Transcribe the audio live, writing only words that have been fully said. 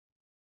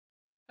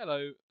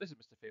Hello, this is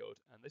Mr. Field,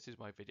 and this is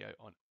my video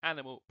on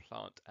animal,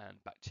 plant,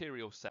 and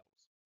bacterial cells.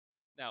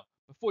 Now,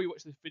 before you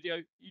watch this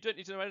video, you don't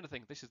need to know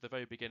anything. This is the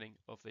very beginning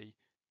of the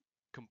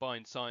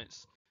combined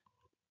science.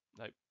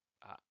 No.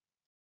 Ah.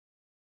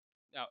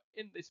 Now,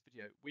 in this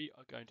video, we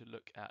are going to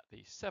look at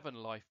the 7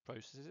 life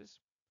processes.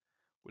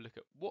 We'll look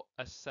at what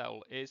a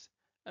cell is,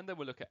 and then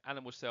we'll look at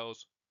animal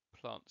cells,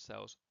 plant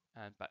cells,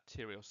 and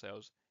bacterial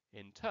cells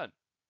in turn.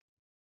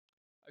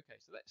 Okay,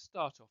 so let's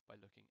start off by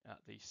looking at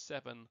the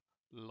 7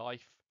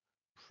 life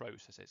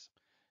processes.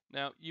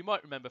 Now, you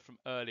might remember from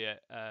earlier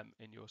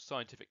in your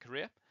scientific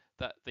career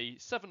that the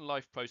 7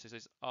 life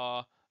processes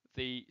are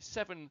the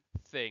 7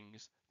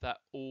 things that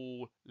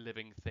all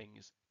living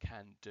things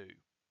can do.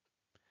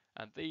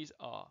 And these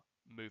are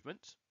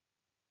movement,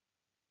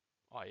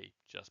 i.e.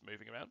 just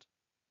moving around,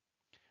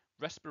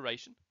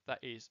 respiration, that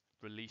is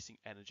releasing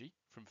energy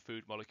from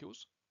food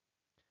molecules,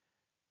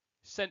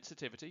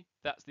 sensitivity,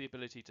 that's the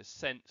ability to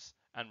sense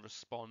and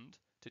respond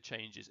to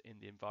changes in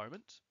the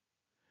environment,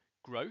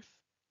 growth,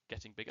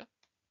 getting bigger,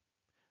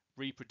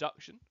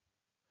 reproduction,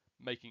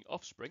 making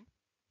offspring,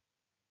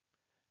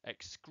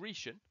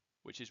 excretion,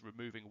 which is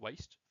removing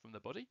waste from the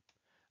body,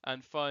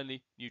 and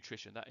finally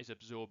nutrition, that is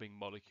absorbing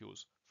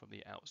molecules from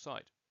the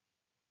outside.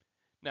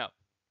 Now,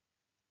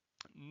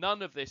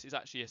 none of this is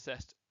actually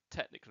assessed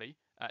technically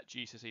at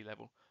GCSE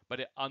level,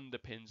 but it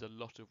underpins a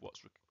lot of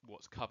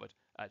what's covered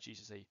at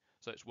GCSE,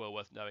 so it's well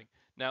worth knowing.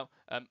 Now,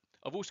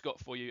 I've also got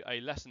for you a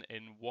lesson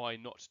in why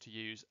not to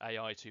use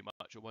AI too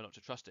much, or why not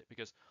to trust it,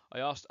 because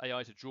I asked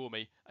AI to draw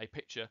me a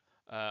picture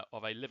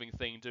of a living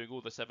thing doing all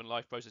the 7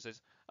 life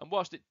processes, and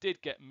whilst it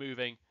did get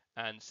moving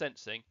and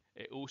sensing,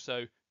 it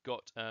also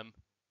got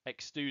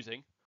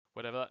extusing,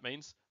 whatever that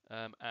means,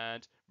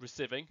 and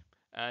receiving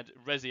and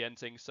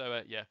resilienting.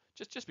 So yeah,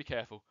 just be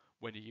careful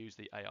when you use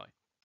the AI.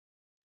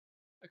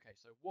 Okay,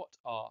 so what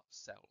are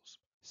cells?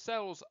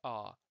 Cells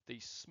are the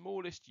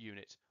smallest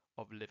unit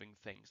of living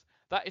things.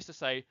 That is to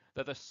say,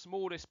 they're the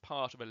smallest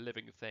part of a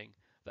living thing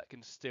that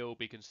can still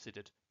be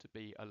considered to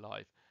be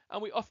alive.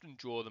 And we often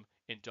draw them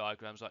in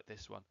diagrams like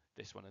this one,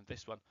 and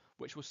this one,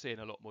 which we'll see in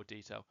a lot more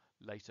detail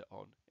later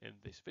on in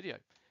this video.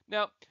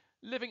 Now,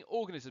 living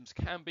organisms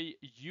can be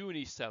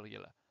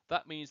unicellular.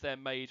 That means they're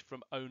made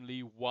from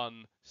only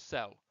one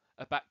cell.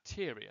 A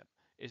bacterium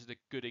is a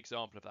good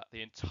example of that.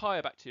 The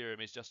entire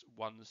bacterium is just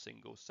one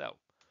single cell.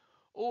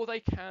 Or they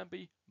can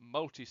be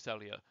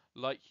multicellular,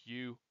 like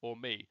you or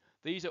me.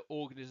 These are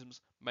organisms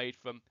made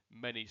from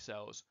many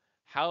cells.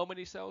 How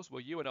many cells?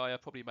 Well, you and I are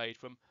probably made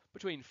from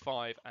between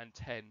 5 and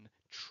 10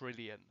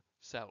 trillion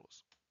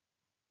cells.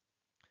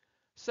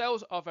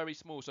 Cells are very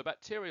small, so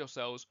bacterial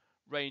cells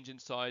range in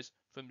size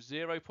from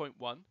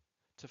 0.1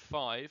 to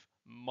 5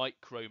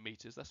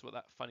 micrometers. That's what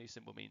that funny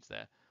symbol means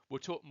there. We'll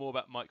talk more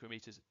about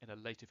micrometers in a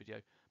later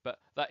video, but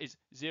that is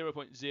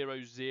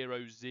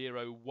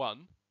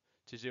 0.0001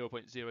 to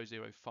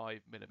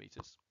 0.005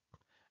 millimeters.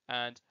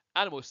 And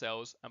animal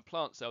cells and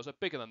plant cells are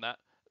bigger than that.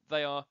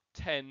 They are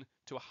 10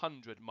 to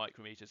 100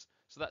 micrometers.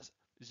 So that's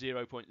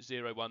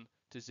 0.01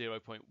 to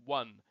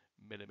 0.1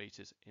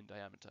 millimeters in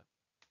diameter.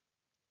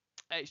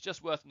 It's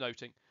just worth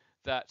noting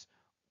that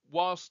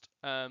whilst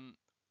the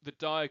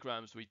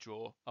diagrams we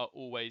draw are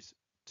always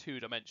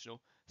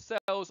 2-dimensional,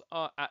 cells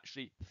are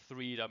actually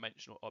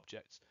 3-dimensional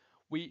objects.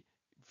 We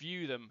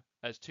view them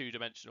as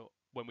 2-dimensional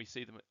when we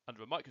see them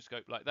under a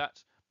microscope like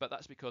that, but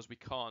that's because we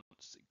can't,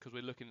 because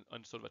we're looking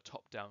on sort of a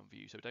top-down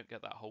view, so we don't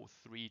get that whole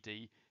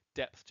 3D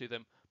depth to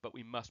them, but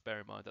we must bear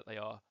in mind that they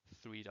are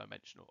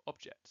 3-dimensional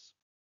objects.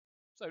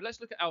 So let's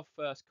look at our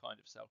first kind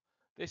of cell.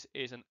 This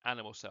is an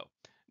animal cell.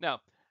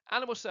 Now,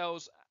 animal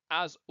cells,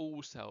 as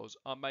all cells,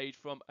 are made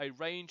from a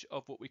range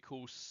of what we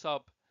call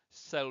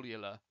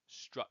subcellular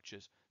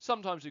structures.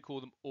 Sometimes we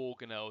call them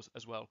organelles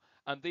as well.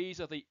 And these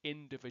are the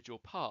individual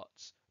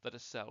parts that a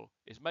cell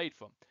is made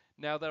from.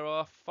 Now, there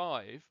are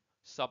 5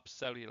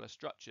 subcellular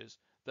structures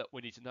that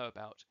we need to know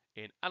about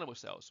in animal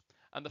cells.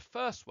 And the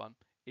first one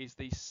is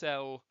the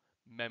cell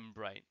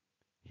membrane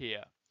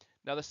here.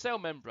 Now, the cell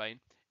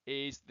membrane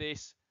is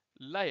this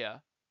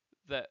layer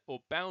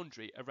or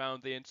boundary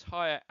around the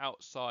entire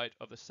outside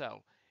of the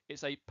cell.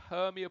 It's a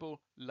permeable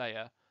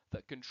layer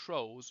that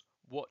controls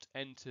what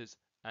enters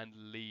and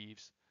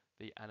leaves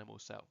the animal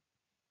cell.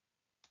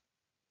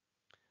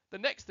 The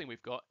next thing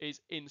we've got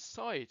is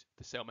inside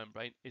the cell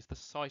membrane is the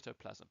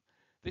cytoplasm.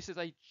 This is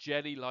a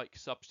jelly-like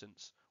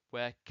substance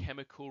where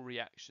chemical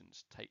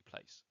reactions take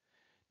place.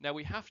 Now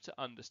we have to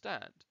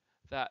understand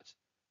that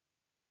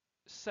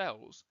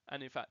cells,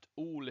 and in fact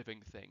all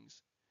living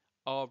things,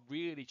 are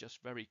really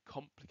just very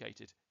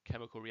complicated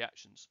chemical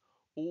reactions.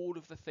 All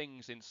of the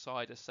things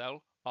inside a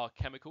cell are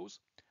chemicals,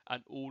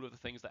 and all of the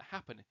things that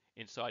happen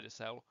inside a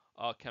cell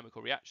are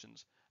chemical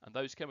reactions, and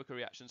those chemical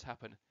reactions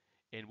happen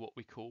in what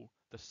we call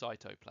the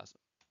cytoplasm.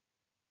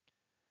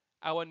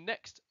 Our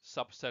next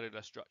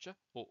subcellular structure,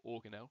 or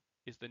organelle,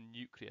 is the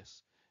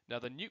nucleus. Now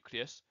the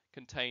nucleus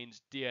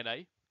contains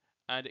DNA,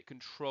 and it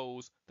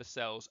controls the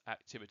cell's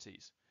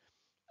activities.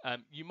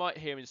 You might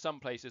hear in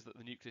some places that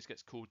the nucleus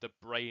gets called the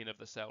brain of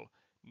the cell.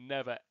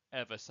 Never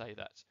ever say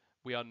that.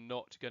 we are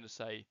not going to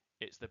say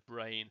it's the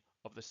brain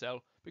of the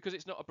cell, because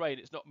it's not a brain,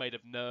 it's not made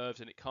of nerves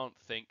and it can't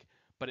think,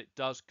 but it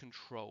does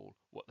control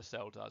what the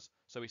cell does.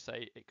 So we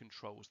say it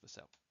controls the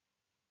cell.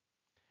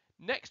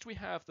 Next, we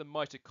have the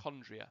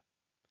mitochondria.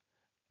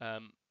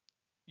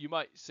 You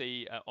might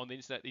see on the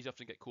internet, these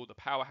often get called the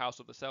powerhouse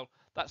of the cell.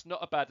 That's not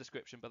a bad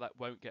description, but that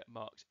won't get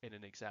marked in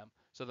an exam.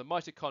 So the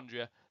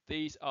mitochondria,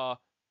 these are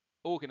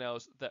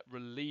organelles that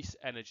release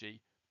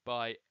energy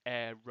by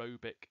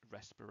aerobic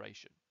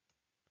respiration.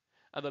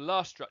 And the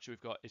last structure we've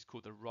got is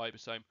called the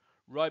ribosome.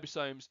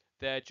 Ribosomes,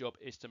 their job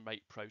is to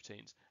make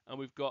proteins, and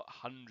we've got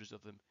hundreds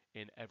of them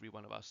in every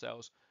one of our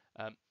cells.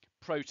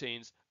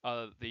 Proteins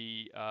are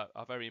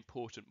very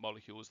important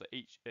molecules that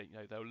each,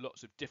 there are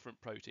lots of different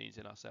proteins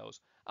in our cells,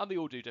 and they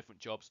all do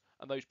different jobs,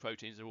 and those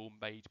proteins are all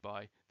made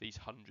by these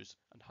hundreds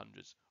and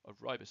hundreds of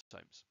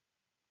ribosomes.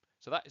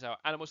 So that is our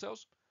animal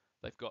cells.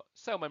 They've got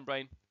cell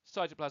membrane,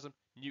 cytoplasm,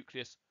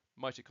 nucleus,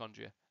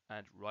 mitochondria,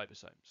 and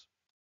ribosomes.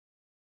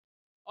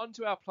 On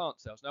to our plant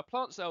cells. Now,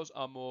 plant cells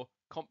are more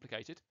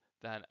complicated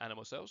than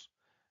animal cells.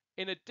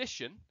 In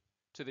addition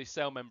to the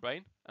cell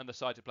membrane and the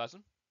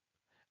cytoplasm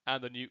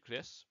and the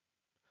nucleus,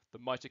 the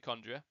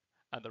mitochondria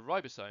and the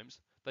ribosomes,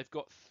 they've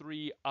got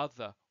three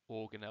other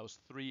organelles,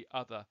 three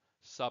other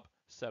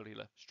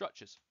subcellular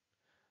structures.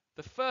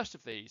 The first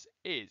of these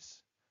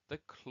is the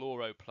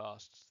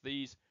chloroplasts,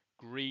 these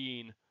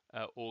green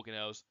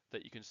organelles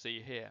that you can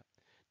see here.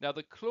 Now,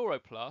 the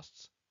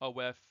chloroplasts are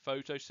where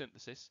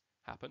photosynthesis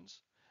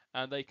happens,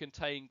 and they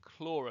contain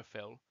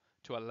chlorophyll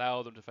to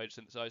allow them to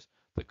photosynthesize.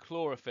 The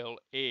chlorophyll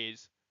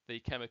is the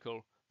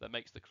chemical that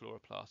makes the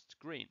chloroplasts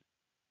green.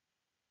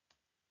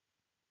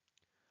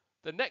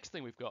 The next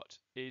thing we've got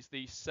is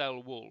the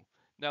cell wall.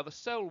 Now, the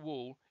cell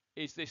wall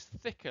is this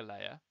thicker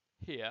layer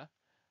here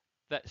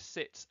that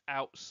sits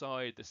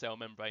outside the cell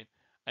membrane,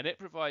 and it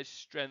provides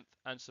strength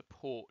and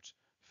support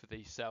for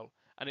the cell,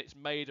 and it's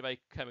made of a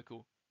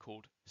chemical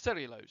called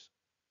cellulose.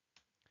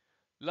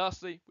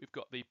 Lastly, we've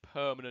got the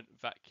permanent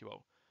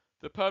vacuole.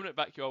 The permanent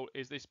vacuole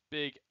is this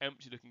big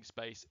empty looking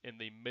space in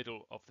the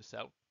middle of the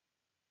cell.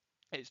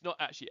 It's not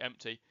actually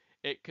empty.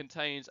 It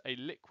contains a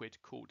liquid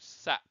called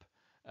sap,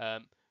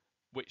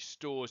 which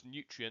stores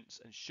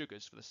nutrients and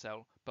sugars for the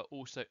cell, but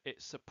also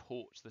it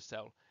supports the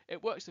cell.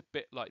 It works a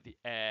bit like the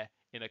air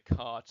in a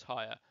car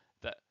tyre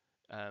that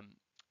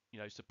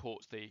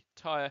supports the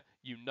tyre.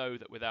 You know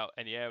that without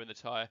any air in the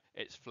tyre,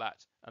 it's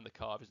flat and the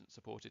car isn't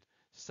supported.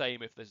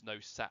 Same if there's no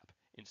sap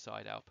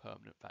inside our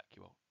permanent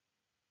vacuole.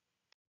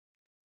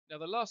 Now,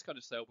 the last kind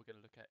of cell we're going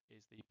to look at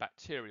is the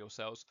bacterial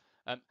cells.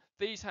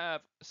 These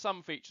have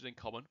some features in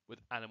common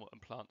with animal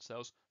and plant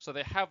cells. So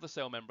they have the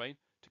cell membrane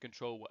to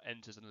control what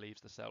enters and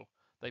leaves the cell.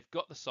 They've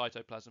got the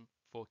cytoplasm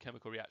for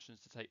chemical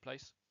reactions to take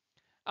place.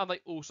 And they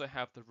also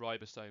have the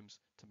ribosomes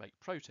to make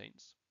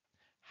proteins.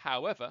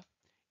 However,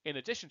 in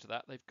addition to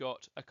that, they've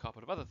got a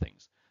couple of other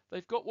things.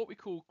 They've got what we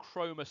call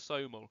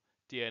chromosomal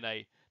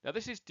DNA. Now,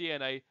 this is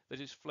DNA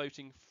that is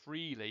floating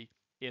freely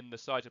in the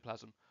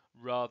cytoplasm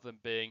rather than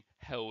being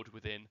held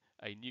within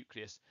a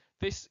nucleus.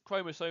 This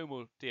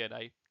chromosomal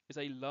DNA is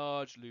a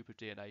large loop of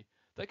DNA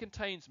that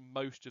contains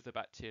most of the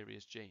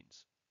bacteria's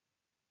genes.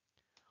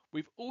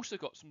 We've also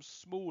got some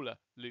smaller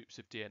loops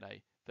of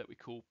DNA that we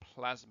call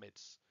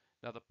plasmids.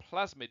 Now, the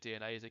plasmid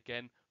DNA is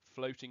again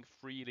floating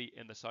freely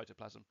in the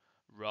cytoplasm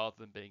rather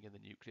than being in the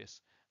nucleus,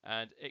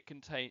 and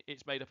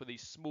it's made up of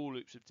these small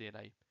loops of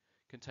DNA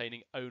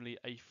containing only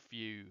a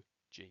few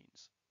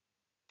genes.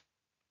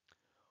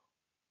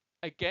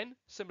 Again,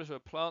 similar to a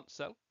plant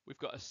cell, we've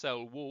got a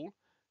cell wall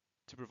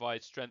to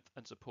provide strength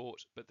and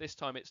support, but this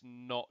time it's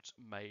not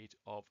made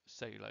of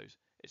cellulose.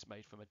 It's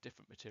made from a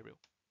different material.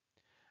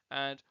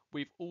 And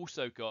we've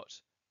also got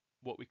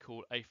what we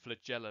call a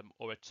flagellum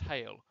or a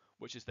tail,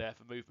 which is there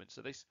for movement.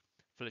 So this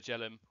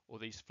flagellum, or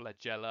these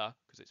flagella,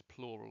 because it's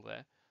plural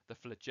there, the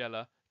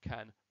flagella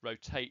can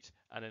rotate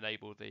and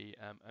enable the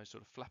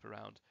sort of flap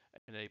around,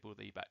 enable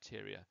the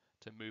bacteria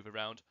to move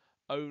around.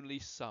 Only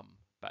some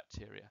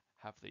bacteria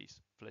have these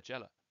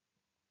flagella.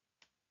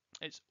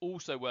 It's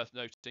also worth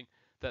noting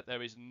that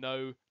there is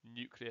no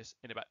nucleus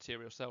in a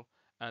bacterial cell,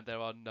 and there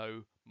are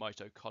no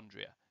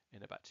mitochondria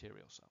in a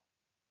bacterial cell.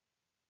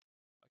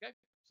 Okay,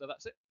 so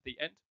that's it, the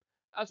end.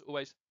 As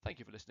always, thank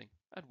you for listening,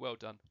 and well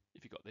done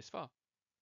if you got this far.